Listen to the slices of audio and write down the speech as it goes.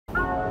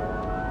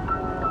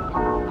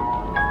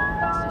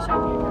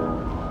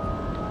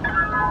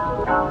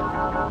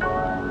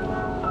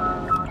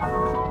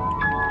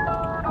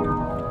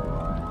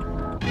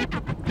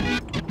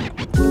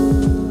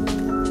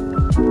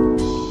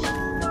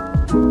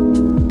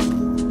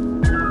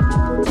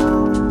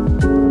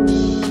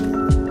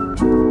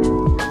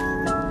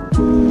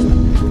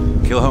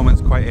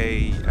Kilchoman's quite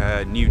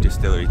a new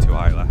distillery to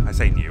Islay. I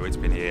say new, it's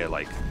been here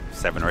like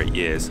 7 or 8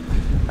 years,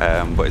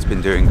 but it's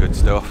been doing good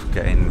stuff,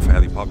 getting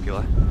fairly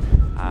popular,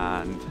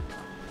 and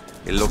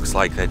it looks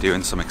like they're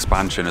doing some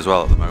expansion as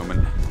well at the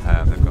moment.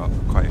 They've got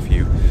quite a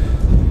few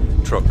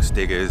trucks,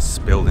 diggers,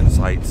 building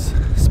sites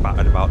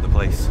spattered about the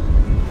place.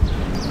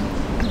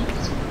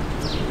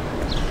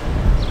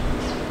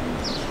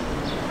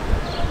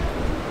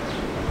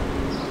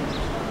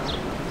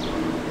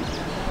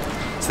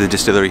 So the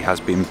distillery has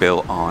been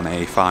built on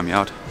a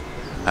farmyard,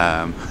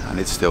 and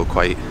it's still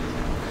quite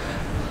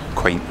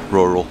quaint,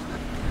 rural.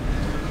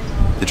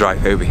 The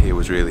drive over here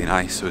was really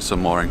nice. There was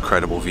some more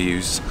incredible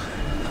views.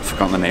 I've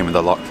forgotten the name of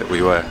the loch that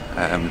we were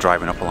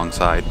driving up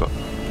alongside, but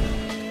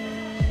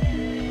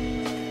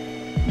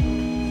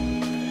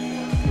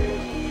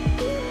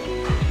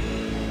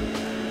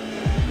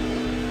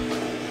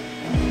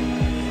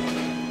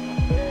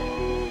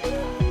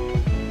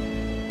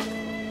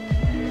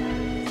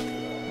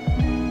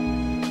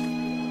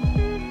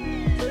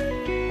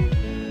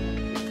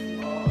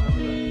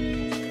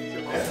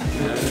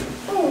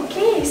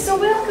So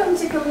welcome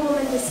to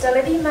Kilchoman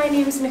Distillery. My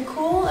name's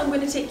Nicole. I'm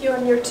going to take you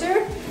on your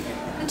tour.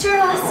 The tour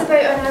lasts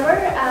about an hour,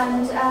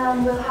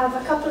 and we'll have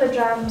a couple of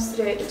drams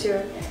throughout the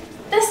tour.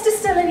 This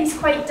distillery is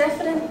quite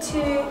different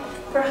to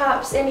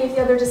perhaps any of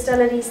the other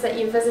distilleries that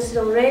you've visited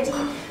already.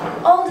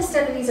 All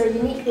distilleries are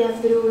unique, they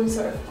have their own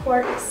sort of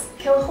quirks.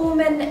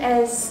 Kilchoman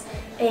is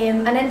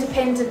an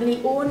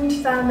independently owned,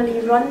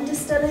 family-run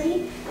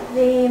distillery.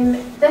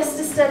 This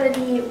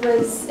distillery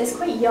is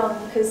quite young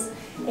because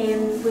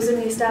was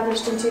only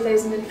established in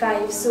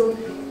 2005. So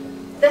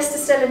this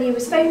distillery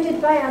was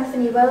founded by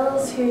Anthony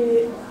Wills,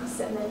 who is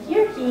sitting in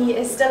here. He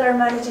is still our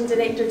managing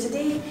director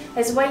today.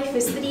 His wife,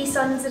 his 3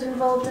 sons are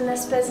involved in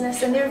this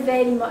business, and they're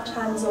very much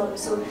hands-on.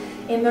 So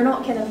they're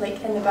not kind of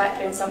like in the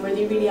background somewhere,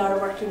 they really are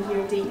working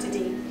here day to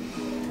day.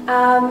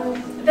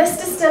 This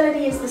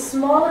distillery is the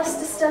smallest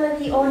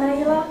distillery on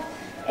Islay.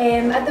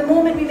 At the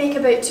moment we make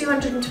about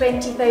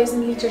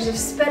 220,000 litres of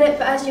spirit,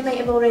 but as you might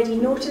have already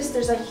noticed,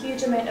 there's a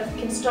huge amount of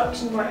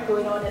construction work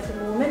going on at the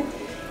moment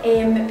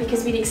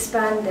because we're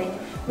expanding.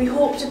 We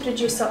hope to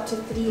produce up to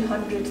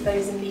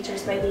 300,000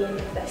 litres by the end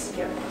of this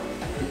year.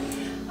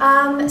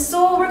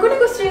 So we're going to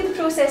go through the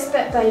process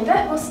bit by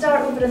bit. We'll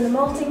start over on the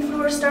malting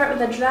floor, start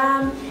with a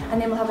dram,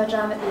 and then we'll have a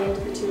dram at the end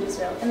of the tour as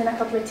well, and then a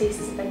couple of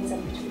tastes and things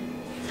in between.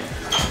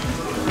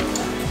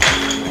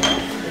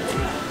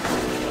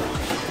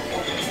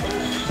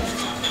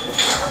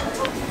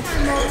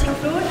 Malting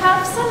floor.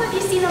 Have some of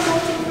you seen a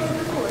malting floor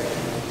before?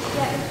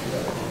 Yeah.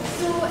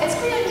 So it's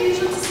quite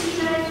unusual to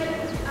see now.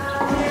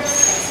 There are 6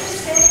 or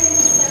 7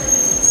 distilleries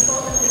in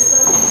Scotland that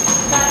still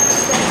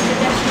practice this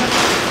traditional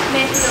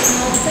method of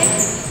malting.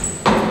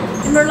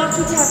 And we're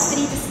lucky to have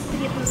 3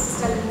 of those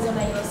distilleries on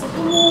Islay. So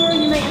Gilmore,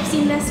 you might have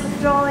seen this with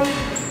Roy,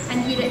 and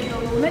here at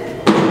Kilchoman.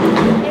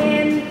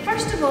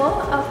 First of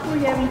all, I'll pour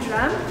you a wee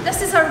dram.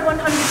 This is our 100%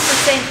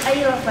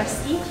 Islay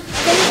whisky.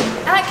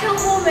 At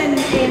Kilchoman,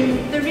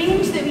 the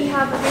range that we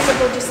have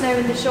available just now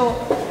in the shop,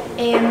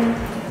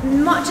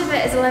 much of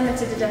it is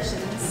limited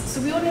editions. So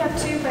we only have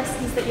 2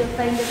 whiskies that you'll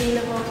find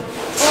available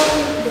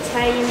all the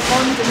time,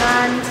 on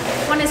demand.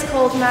 One is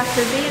called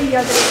Mackerby and the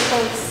other is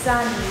called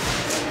Sandy.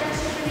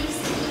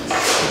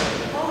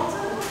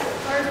 Autumn,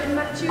 urban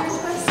matured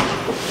whisky,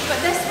 but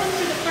this one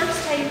for the first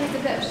time has a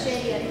bit of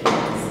sherry in it.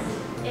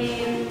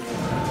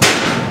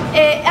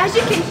 As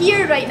you can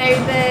hear right now,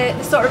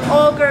 the sort of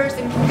augers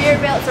and conveyor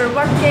belts are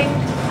working,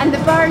 and the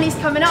barley's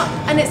coming up,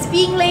 and it's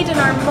being laid on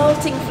our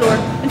malting floor.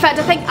 In fact,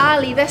 I think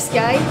Ali, this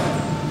guy,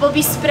 will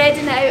be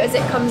spreading it out as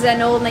it comes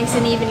in all nice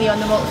and evenly on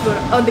the malt floor,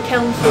 on the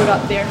kiln floor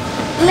up there.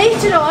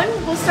 Later on,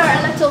 we'll start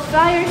a little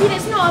fire here.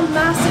 It's not a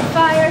massive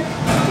fire,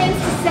 it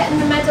tends to sit in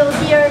the middle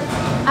here,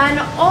 and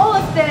all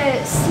of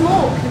the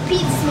smoke, the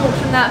peat smoke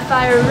from that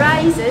fire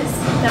rises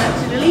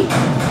naturally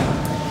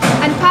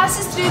and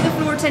passes through the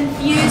floor to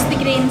infuse the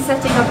grain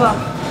sitting above.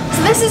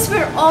 So this is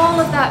where all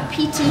of that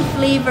peaty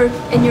flavour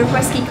in your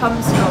whisky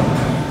comes from.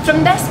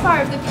 From this part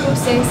of the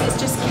process, it's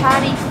just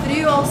carried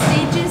through all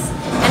stages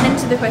and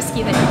into the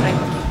whisky that you drink.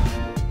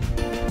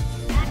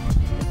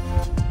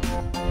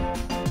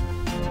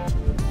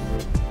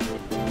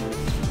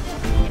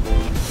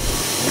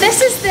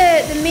 This is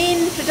the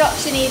main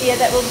production area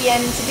that we'll be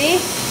in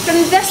today. From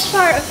this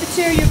part of the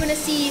tour, you're going to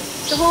see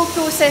the whole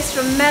process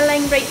from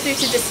milling right through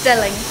to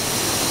distilling.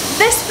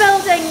 This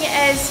building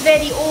is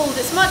very old.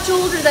 It's much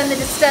older than the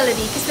distillery,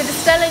 because the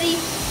distillery,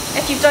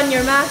 if you've done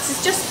your maths,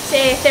 is just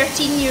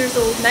 13 years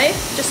old now,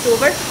 just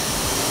over.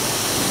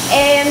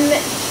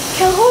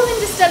 Kilchoman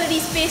Distillery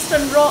is based on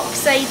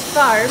Rockside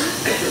Farm,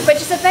 which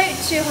is about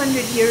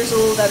 200 years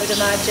old, I would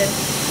imagine.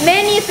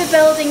 Many of the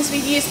buildings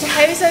we've used to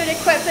house our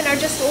equipment are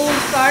just old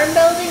farm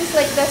buildings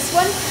like this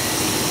one.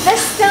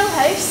 This still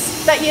house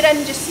that you're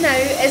in just now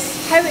is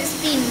how it's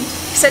been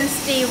since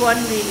day one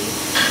really.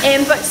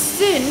 But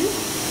soon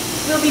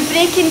we'll be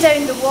breaking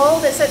down the wall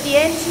that's at the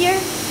end here,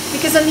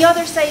 because on the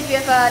other side we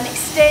have an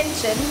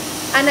extension,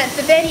 and at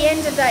the very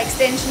end of that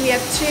extension we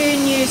have two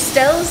new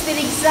stills. They're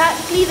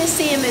exactly the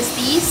same as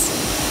these,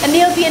 and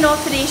they'll be in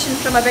operation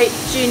from about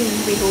June,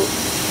 we hope.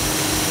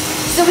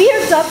 So we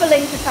are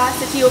doubling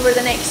capacity over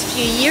the next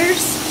few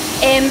years.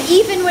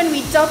 Even when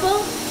we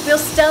double,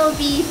 we'll still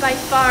be by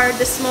far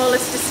the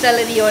smallest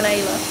distillery on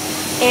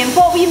Islay.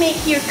 What we make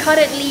here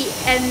currently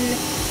in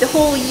the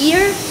whole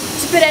year,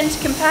 to put into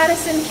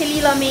comparison,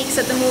 Kalila makes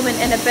at the moment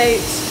in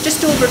about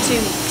just over 2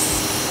 weeks.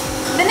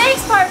 The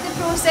next part of the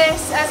process,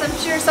 as I'm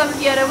sure some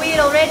of you are aware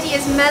already,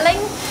 is milling.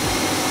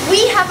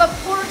 We have a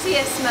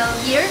Porteous mill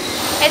here.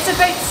 It is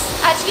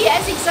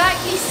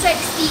exactly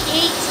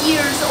 68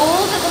 years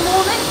old at the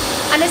moment,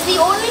 and is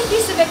the only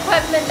piece of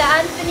equipment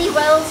that Anthony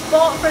Wills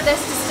bought for this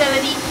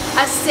distillery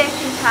as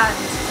second hand.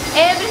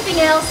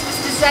 Everything else was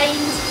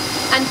designed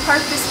and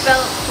purpose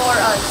built for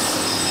us.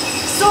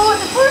 So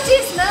the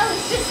Porteous mill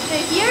is just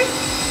through here.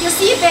 You'll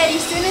see it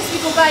very soon as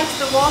we go by to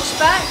the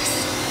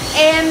washbacks.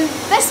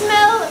 This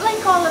mill,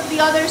 like all of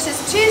the others, has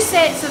two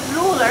sets of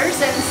rollers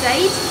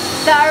inside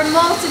that our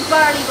malted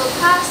barley will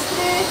pass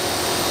through,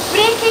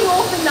 breaking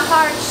open the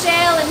hard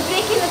shell and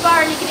breaking the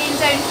barley grain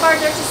down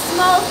further to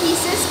small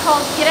pieces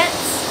called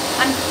grits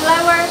and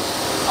flour.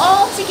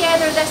 All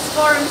together this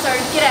forms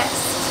our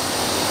grist,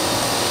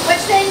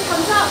 which then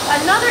comes up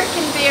another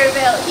conveyor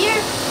belt here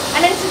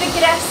and into the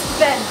grist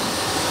bin.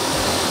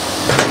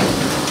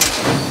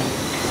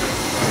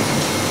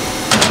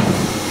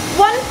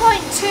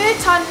 1.2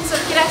 tonnes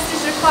of grist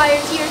is required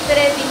here for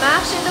every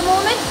mash at the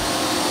moment,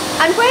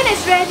 and when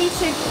it's ready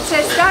to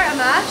start a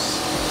mash,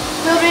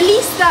 we'll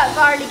release that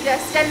barley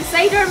grist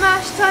inside our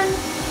mash tun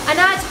and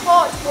add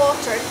hot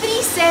water,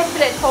 3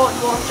 separate hot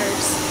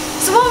waters.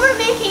 So what we're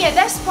making at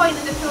this point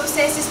in the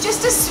process is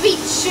just a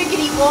sweet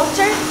sugary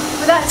water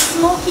with that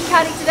smoky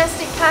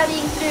characteristic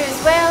carrying through as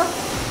well.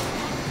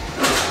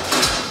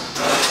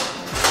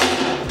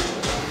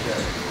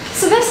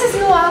 So this has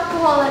no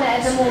alcohol in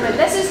it at the moment.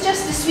 This is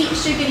just the sweet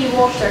sugary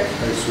water.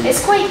 It's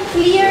quite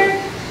clear,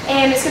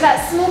 it's got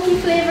that smoky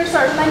flavour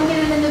sort of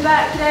lingering in the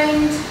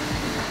background.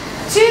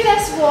 To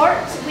this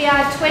wort we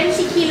add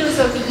 20 kilos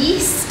of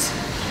yeast,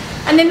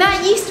 and then that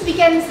yeast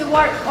begins the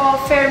work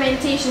of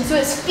fermentation. So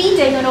it's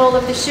feeding on all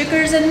of the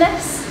sugars in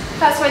this.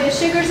 That's why the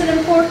sugars are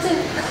important,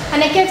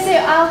 and it gives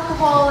out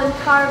alcohol and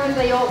carbon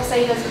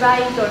dioxide as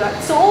byproduct.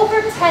 So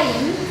over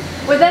time,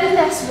 within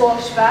this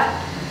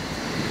washback,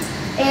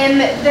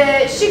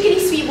 the sugary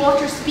sweet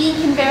water is being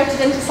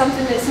converted into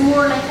something that's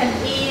more like an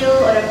ale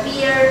or a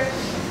beer.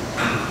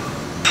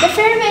 The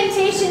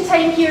fermentation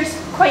time here is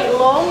quite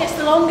long. It's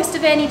the longest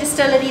of any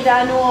distillery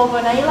that I know of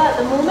on Islay at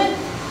the moment.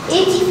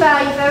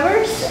 85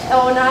 hours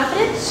on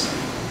average.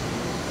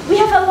 We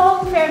have a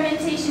long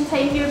fermentation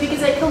time here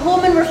because at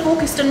Kilchoman we're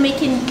focused on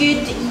making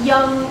good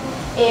young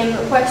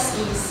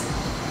whiskies.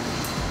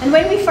 And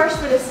when we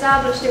first were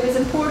established, it was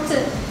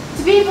important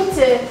to be able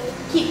to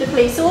keep the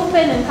place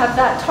open and have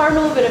that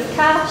turnover of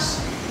cash,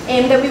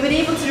 that we were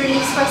able to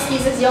release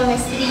whiskies as young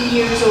as 3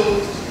 years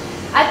old.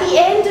 At the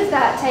end of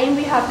that time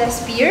we have this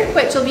beer,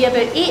 which will be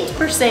about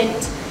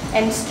 8%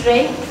 in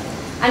strength,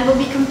 and will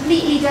be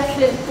completely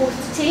different both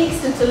to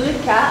taste and to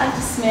look at and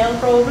to smell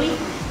probably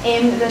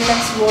than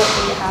this wort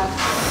that you have.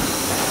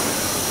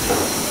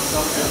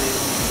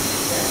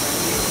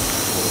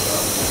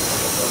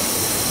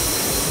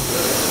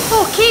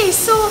 Okay,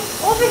 so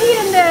over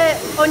here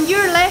on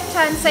your left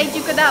hand side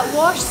you've got that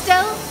wash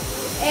still.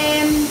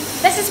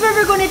 This is where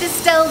we're going to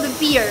distill the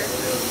beer.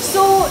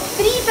 So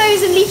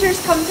 3,000 litres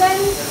comes in.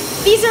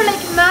 These are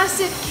like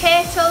massive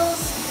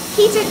kettles,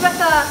 heated with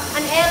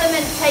an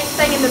element type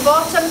thing in the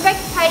bottom, big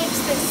pipes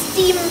that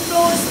steam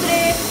flows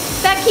through.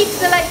 That keeps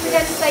the liquid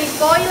inside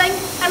boiling,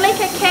 and like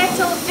a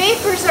kettle,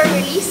 vapours are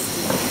released,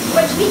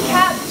 which we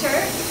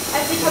capture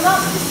as we come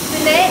up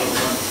the neck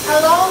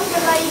along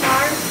the line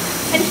arm.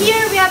 And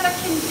here we have a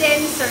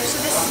condenser, so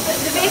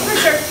the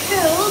vapours are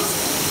cooled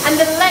and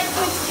the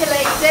liquid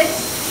collected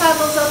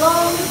travels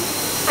along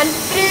and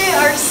through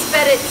our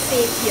spirit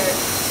safe here.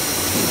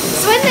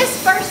 So in this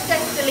first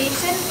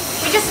distillation,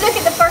 we just look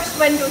at the first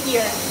window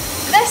here.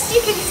 This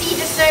you can see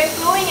just now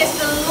flowing is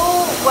the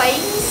low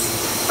wines,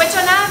 which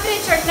on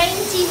average are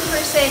 19%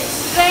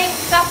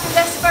 strength after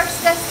this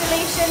first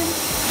distillation.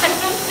 And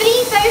from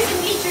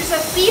 3,000 litres of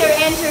beer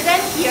entered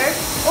in here,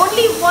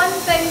 only 1,000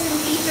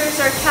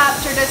 litres are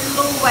captured as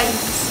low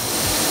wines.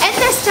 In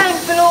this tank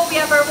below we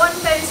have our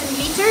 1,000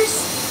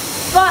 litres,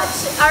 but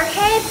our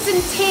heads and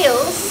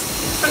tails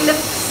from the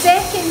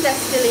second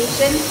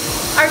distillation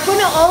are going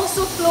to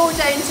also flow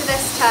down to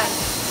this tank.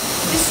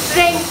 The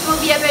strength will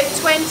be about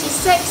 26%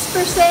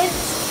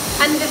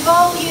 and the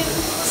volume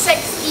 1,600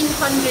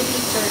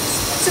 litres.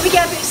 So we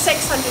get about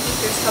 600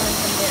 litres coming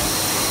from there.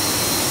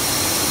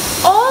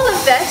 All of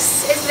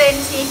this is then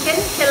taken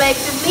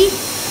collectively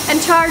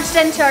and charged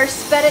into our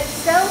spirit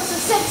still. So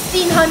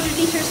 1,600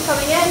 litres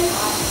coming in.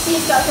 See,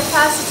 it's got a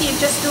capacity of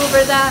just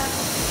over that.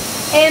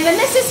 And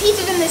this is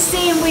heated in the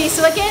same way,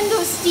 so again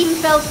those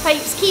steam-filled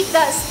pipes keep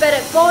that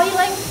spirit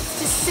boiling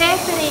to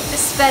separate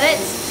the spirit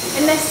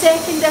in this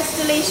second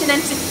distillation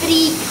into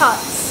 3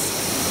 cuts.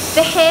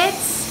 The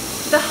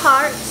heads, the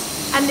heart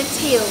and the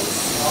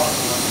tails.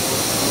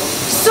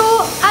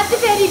 So at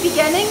the very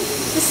beginning,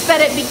 the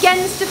spirit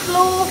begins to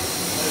flow.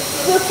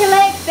 We'll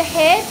collect the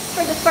heads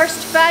for the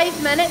first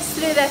 5 minutes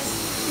through this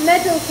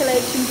middle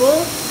collection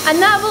bowl, and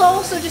that will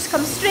also just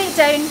come straight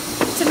down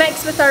to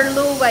mix with our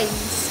low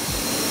wines.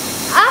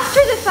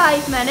 After the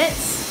 5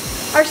 minutes,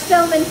 our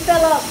stillmen fill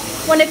up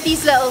one of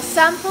these little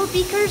sample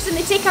beakers and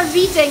they take a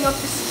reading of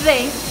the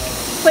strength,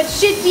 which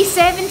should be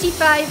 75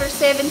 or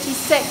 76%.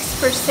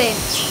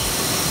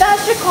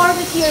 That's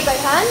recorded here by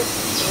hand.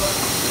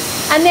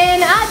 And then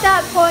at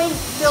that point,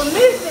 they'll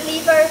move the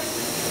lever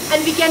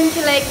and begin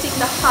collecting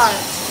the heart.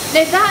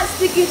 Now that's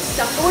the good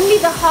stuff. Only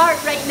the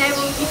heart right now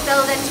will be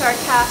filled into our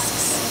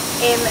casks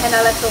in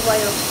a little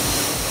while.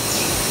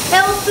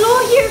 It'll flow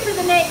here for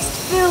the next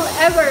full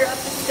hour of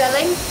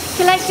distilling,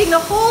 collecting the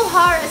whole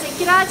heart as it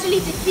gradually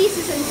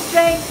decreases in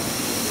strength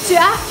to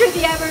after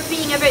the hour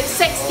being about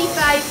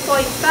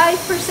 65.5%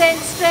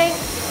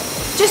 strength.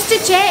 Just to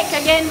check,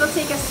 again we'll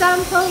take a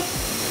sample,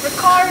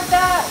 record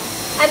that,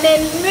 and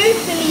then move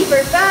the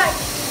lever back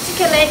to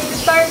collect the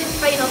third and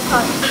final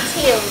cut, the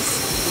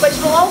tails, which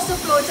will also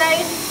flow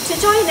down to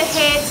join the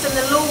heads and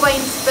the low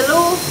wines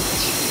below.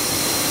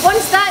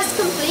 Once that's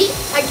complete,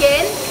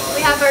 again,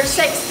 we have our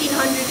 1600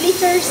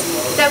 litres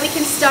that we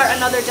can start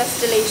another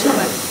distillation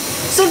with.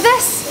 So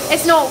this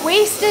is not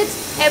wasted,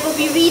 it will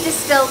be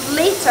redistilled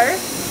later,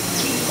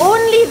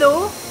 only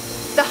though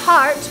the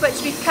heart,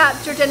 which we've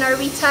captured in our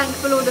wee tank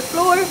below the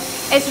floor,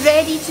 is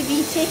ready to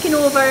be taken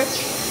over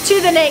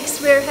to the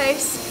next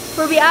warehouse,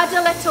 where we add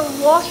a little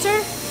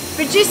water,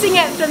 reducing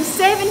it from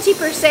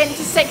 70%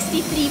 to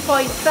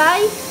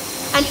 63.5%,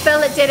 and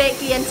fill it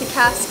directly into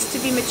casks to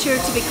be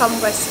matured to become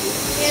whisky.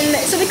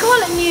 So we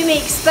call it new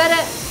make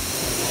spirit.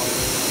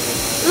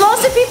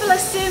 Lots of people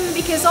assume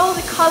because all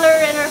the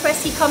colour in our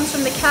whisky comes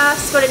from the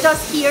cask, but it does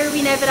here,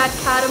 we never add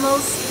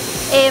caramels,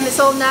 it's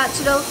all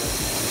natural.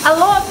 A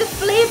lot of the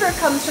flavour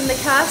comes from the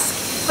cask,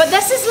 but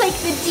this is like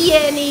the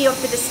DNA of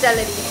the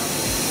distillery.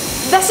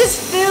 This is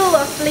full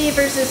of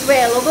flavours as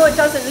well, although it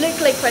doesn't look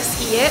like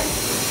whisky yet.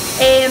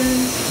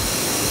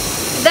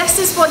 This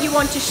is what you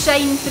want to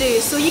shine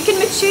through. So you can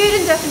mature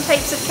in different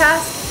types of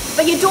casks,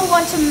 but you don't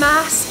want to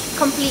mask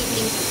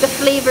completely the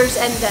flavours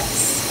in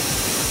this.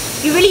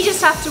 You really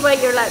just have to wet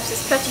your lips,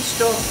 it's pretty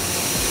strong.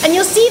 And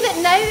you'll see that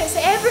now it's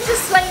ever so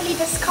slightly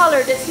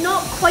discoloured, it's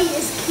not quite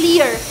as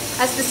clear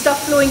as the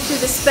stuff flowing through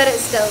the spirit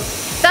still.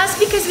 That's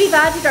because we've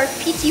added our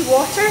peaty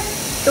water.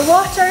 The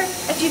water,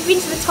 if you've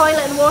been to the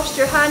toilet and washed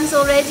your hands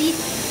already,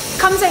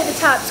 comes out the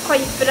taps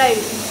quite brown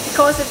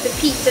because of the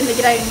peat in the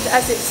ground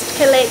as it's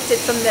collected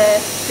from the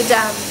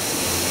dam.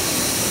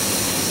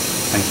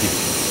 Thank you.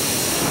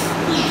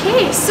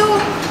 Okay, so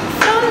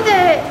from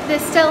the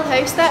still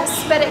house, that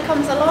spirit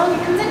comes along,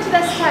 it comes into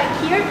this tank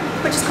here,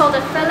 which is called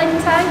a filling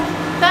tank.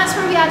 That's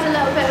where we add a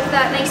little bit of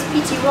that nice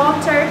peaty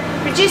water,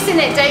 reducing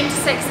it down to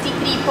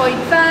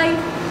 63.5.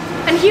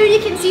 And here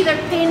you can see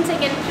they're painting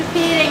and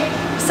preparing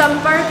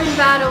some bourbon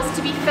barrels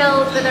to be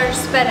filled with our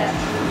spirit.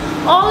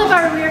 All of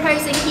our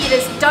warehousing here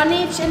is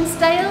dunnage in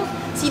style,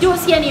 so you don't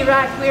see any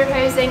rack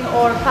warehousing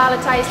or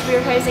palletised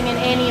warehousing in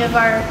any of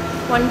our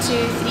 1, 2,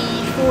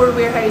 3, 4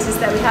 warehouses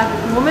that we have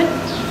at the moment.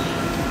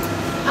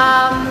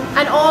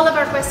 And all of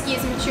our whisky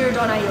is matured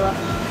on Islay.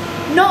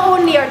 Not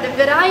only are the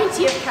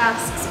variety of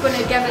casks going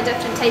to give a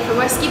different type of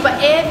whisky, but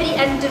every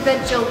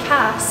individual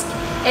cask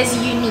is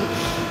unique.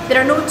 There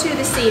are no two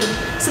the same.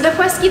 So the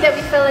whisky that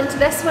we fill into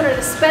this one, or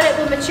the spirit,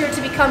 will mature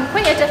to become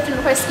quite a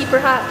different whisky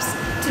perhaps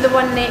to the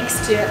one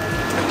next to it.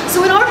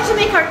 So in order to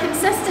make our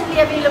consistently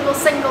available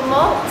single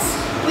malts,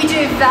 we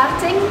do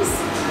vattings.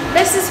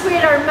 This is where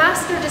our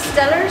master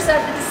distillers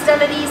at the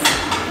distilleries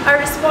are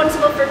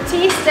responsible for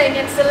tasting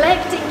and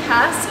selecting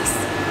casks,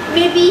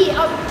 maybe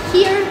up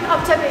here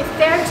up to about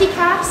 30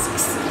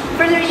 casks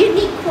for their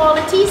unique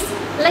qualities,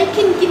 like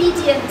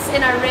ingredients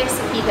in our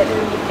recipe that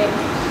they're making.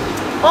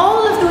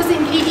 All of those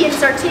ingredients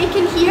are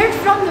taken here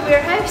from the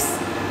warehouse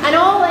and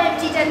all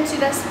emptied into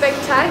this big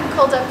tank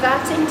called a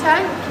vatting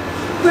tank,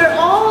 where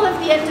all of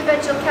the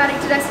individual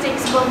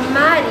characteristics will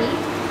marry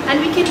and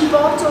we can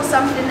bottle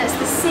something that's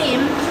the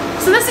same.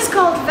 So this is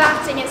called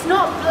vatting. It's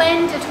not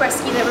blended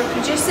whisky that we're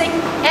producing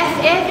if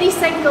every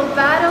single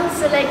barrel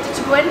selected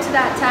to go into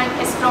that tank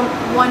is from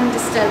one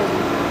distillery.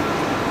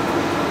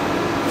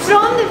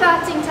 From the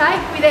vatting tank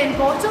we then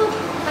bottle,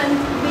 and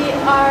we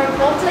are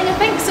bottling I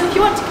think, so if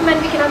you want to come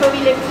in we can have a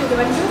wee look through the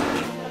window.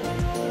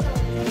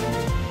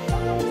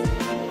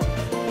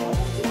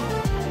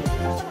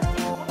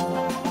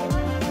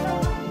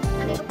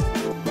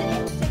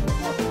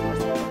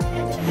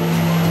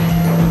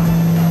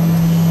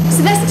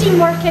 So this team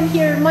work in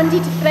here Monday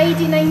to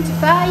Friday 9 to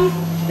 5.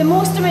 The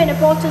most amount of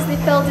bottles they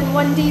filled in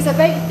one day is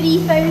about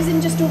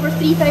 3,000, just over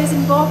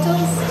 3,000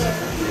 bottles.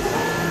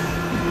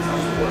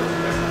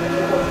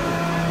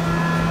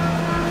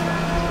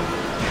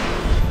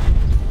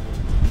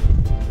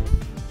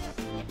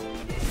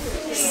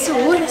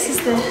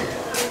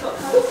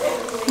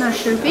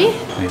 Maher Bay.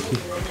 Thank you.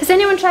 Has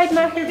anyone tried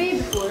Maher Bay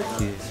before?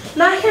 Yes.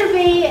 Maher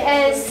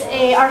Bay is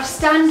our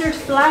standard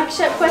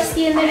flagship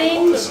whisky in the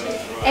range.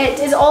 It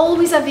is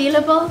always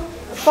available,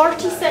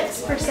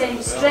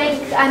 46%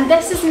 strength, and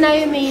this is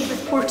now made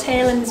with Port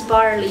Helen's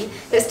barley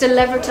that's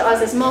delivered to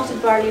us as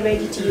malted barley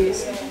ready to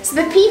use. So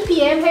the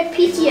ppm, how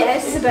peaty it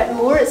is a bit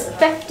more, it's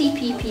 50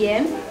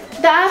 ppm.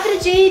 The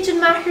average age in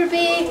Maher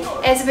Bay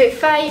is about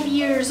 5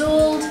 years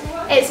old.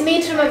 It's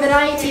made from a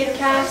variety of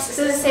casks,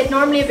 as I said,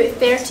 normally about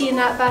 30 in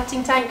that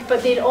batting tank,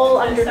 but they're all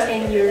under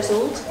 10 years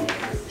old.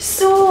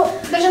 So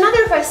there's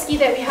another whisky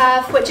that we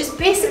have which is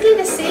basically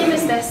the same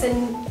as this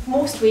in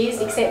most ways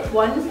except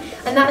one,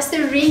 and that's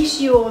the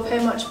ratio of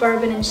how much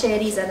bourbon and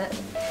sherry's in it.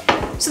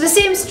 So the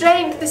same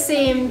strength, the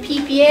same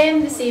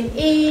ppm, the same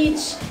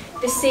age,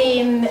 the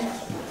same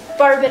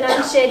bourbon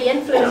and sherry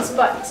influence,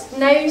 but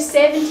now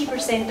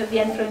 70% of the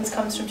influence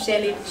comes from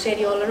sherry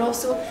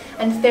Oloroso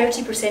and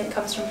 30%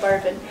 comes from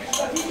bourbon.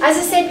 As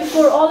I said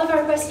before, all of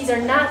our whiskies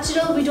are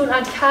natural, we don't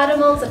add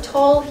caramels at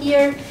all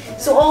here,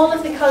 so all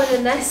of the colour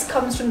in this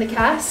comes from the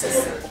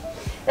casks.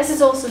 This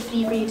is also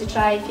free for you to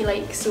try if you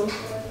like, so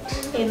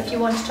if you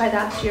want to try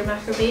that for your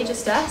Maher Bay,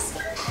 just ask.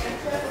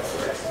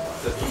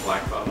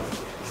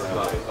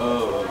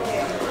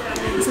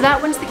 So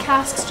that one's the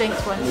cask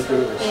strength one.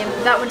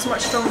 That one's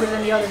much stronger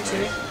than the other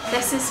two.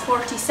 This is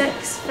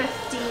 46,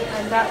 50,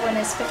 and that one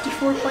is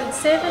 54.7,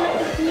 I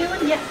think, the new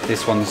one. Yeah.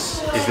 This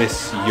one's, is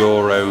this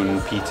your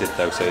own peated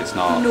though, so it's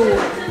not? No,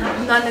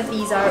 none of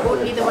these are.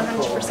 Only the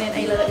 100%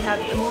 Islay that we have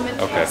at the moment.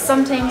 Okay.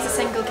 Sometimes the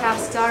single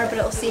casks are, but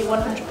it'll say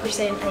 100%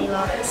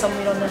 Islay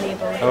somewhere on the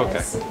label.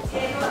 Okay.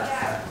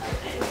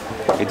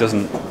 It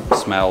doesn't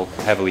smell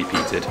heavily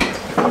peated.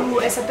 No,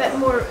 it's a bit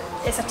more,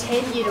 it's a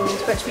 10-year-old,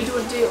 which we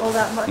don't do all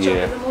that much of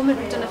at the moment.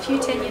 We've done a few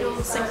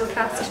 10-year-old single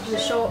casks for the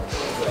shop.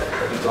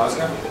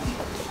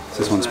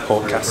 This one's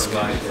port cask.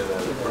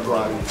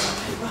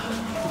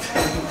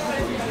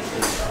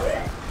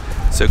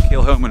 So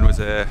Kilchoman was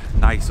a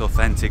nice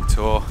authentic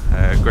tour,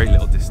 a great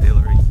little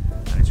distillery,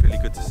 and it's really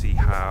good to see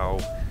how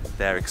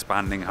they're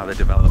expanding, how they're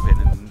developing,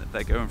 and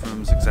they're going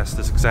from success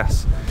to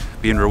success,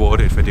 being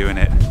rewarded for doing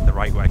it the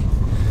right way.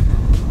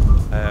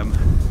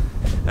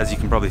 As you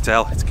can probably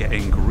tell, it's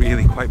getting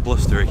really quite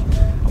blustery,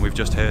 and we've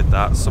just heard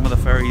that some of the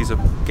ferries are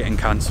getting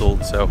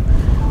cancelled, so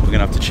we're going to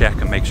have to check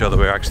and make sure that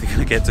we're actually going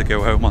to get to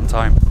go home on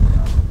time.